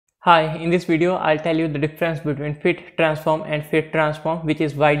Hi, in this video I'll tell you the difference between fit transform and fit transform, which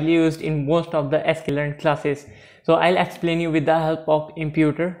is widely used in most of the sklearn classes. So I'll explain you with the help of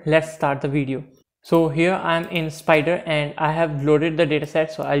Imputer. Let's start the video. So here I'm in Spider and I have loaded the dataset,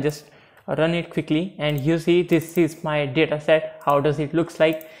 so I'll just run it quickly, and you see this is my dataset. How does it looks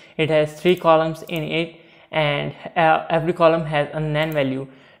like? It has 3 columns in it, and every column has a nan value.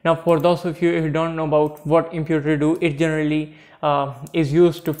 Now for those of you who don't know about what Imputer do, it generally is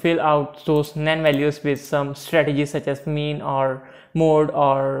used to fill out those nan values with some strategies such as mean or mode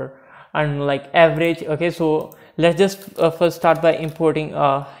or like average. Okay, so let's just first start by importing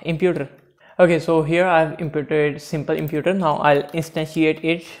Imputer. Okay, so here I've imported SimpleImputer. Now I'll instantiate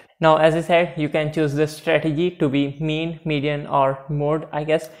it. Now as I said, you can choose the strategy to be mean, median or mode, I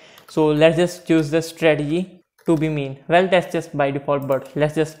guess. So let's just choose the strategy to be mean. Well, that's just by default, but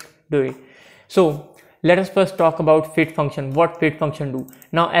let's just do it. So let us first talk about fit function. What fit function do?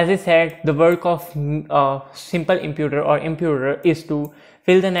 Now as I said, the work of SimpleImputer or Imputer is to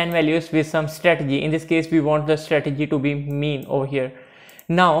fill the nan values with some strategy. In this case we want the strategy to be mean over here.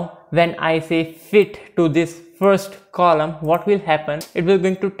 Now when I say fit to this first column, what will happen? It will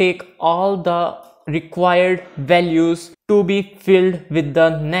going to take all the required values to be filled with the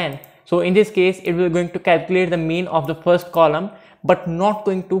nan. So in this case it will going to calculate the mean of the first column, but not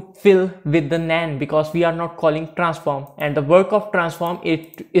going to fill with the nan because we are not calling transform, and the work of transform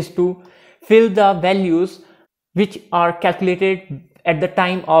is to fill the values which are calculated at the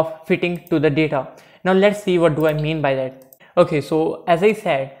time of fitting to the data. Now let's see what do I mean by that. Okay, so as I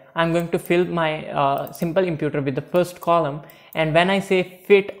said, I'm going to fill my SimpleImputer with the first column, and when I say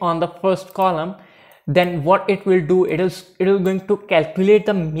fit on the first column, then what it will do, it will going to calculate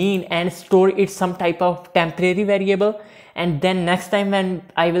the mean and store it some type of temporary variable, and then next time when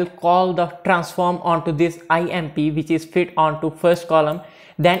I will call the transform onto this imp, which is fit onto first column,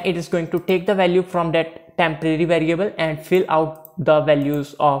 then it is going to take the value from that temporary variable and fill out the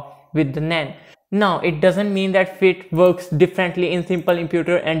values of with the nan. Now it doesn't mean that fit works differently in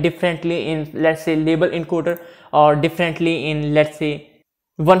SimpleImputer and differently in, let's say, label encoder, or differently in, let's say,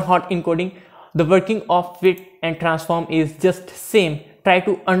 one-hot encoding. The working of fit and transform is just same. Try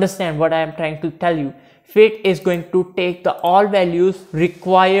to understand what I am trying to tell you. Fit is going to take the all values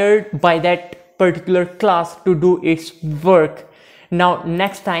required by that particular class to do its work. Now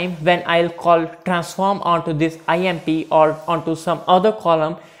next time when I'll call transform onto this imp or onto some other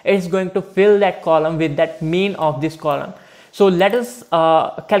column, it's going to fill that column with that mean of this column. So let us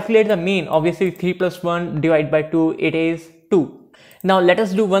calculate the mean. Obviously 3 plus 1 divided by 2, it is 2. Now let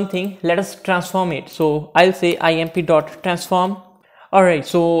us do one thing, let us transform it. So I'll say imp dot transform. Alright,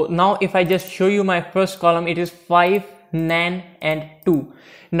 so now if I just show you my first column, it is 5, nan and 2.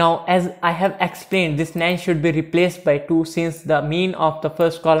 Now as I have explained, this nan should be replaced by 2 since the mean of the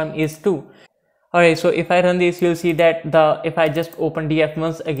first column is 2. Alright, so if I run this, you'll see that if I just open df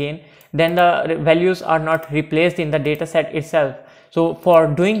once again, then the values are not replaced in the dataset itself. So for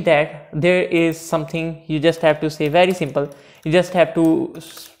doing that, there is something you just have to say, very simple. You just have to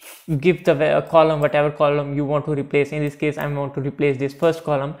give the column, whatever column you want to replace. In this case I want to replace this first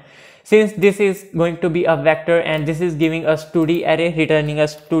column. Since this is going to be a vector and this is giving us 2D array, returning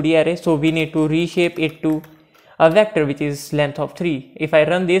us 2D array, so we need to reshape it to a vector which is length of 3. If I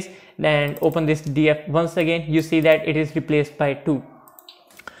run this and open this df once again, you see that it is replaced by 2.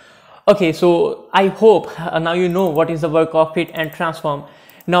 Okay, so I hope now you know what is the work of fit and transform.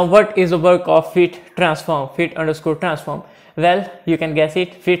 Now what is the work of fit transform, fit underscore transform? Well, you can guess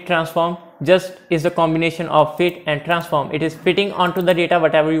it. Fit transform just is the combination of fit and transform. It is fitting onto the data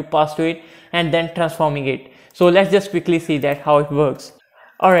whatever you pass to it and then transforming it. So let's just quickly see that how it works.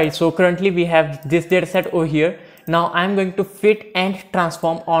 Alright, so currently we have this dataset over here. Now I'm going to fit and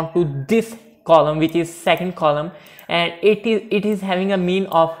transform onto this column, which is second column, and it is having a mean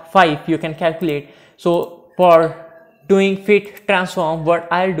of 5. You can calculate. So for doing fit transform, what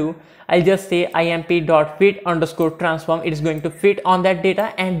I'll do, I'll just say imp dot fit underscore transform. It is going to fit on that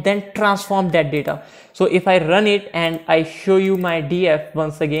data and then transform that data. So if I run it and I show you my df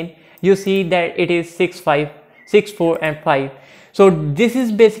once again, you see that it is 6, 5, 6, 4 and 5. So this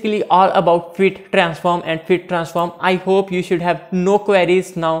is basically all about fit transform and fit transform. I hope you should have no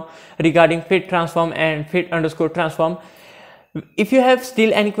queries now regarding fit transform and fit underscore transform. If you have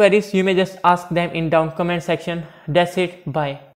still any queries, you may just ask them in down comment section. That's it. Bye.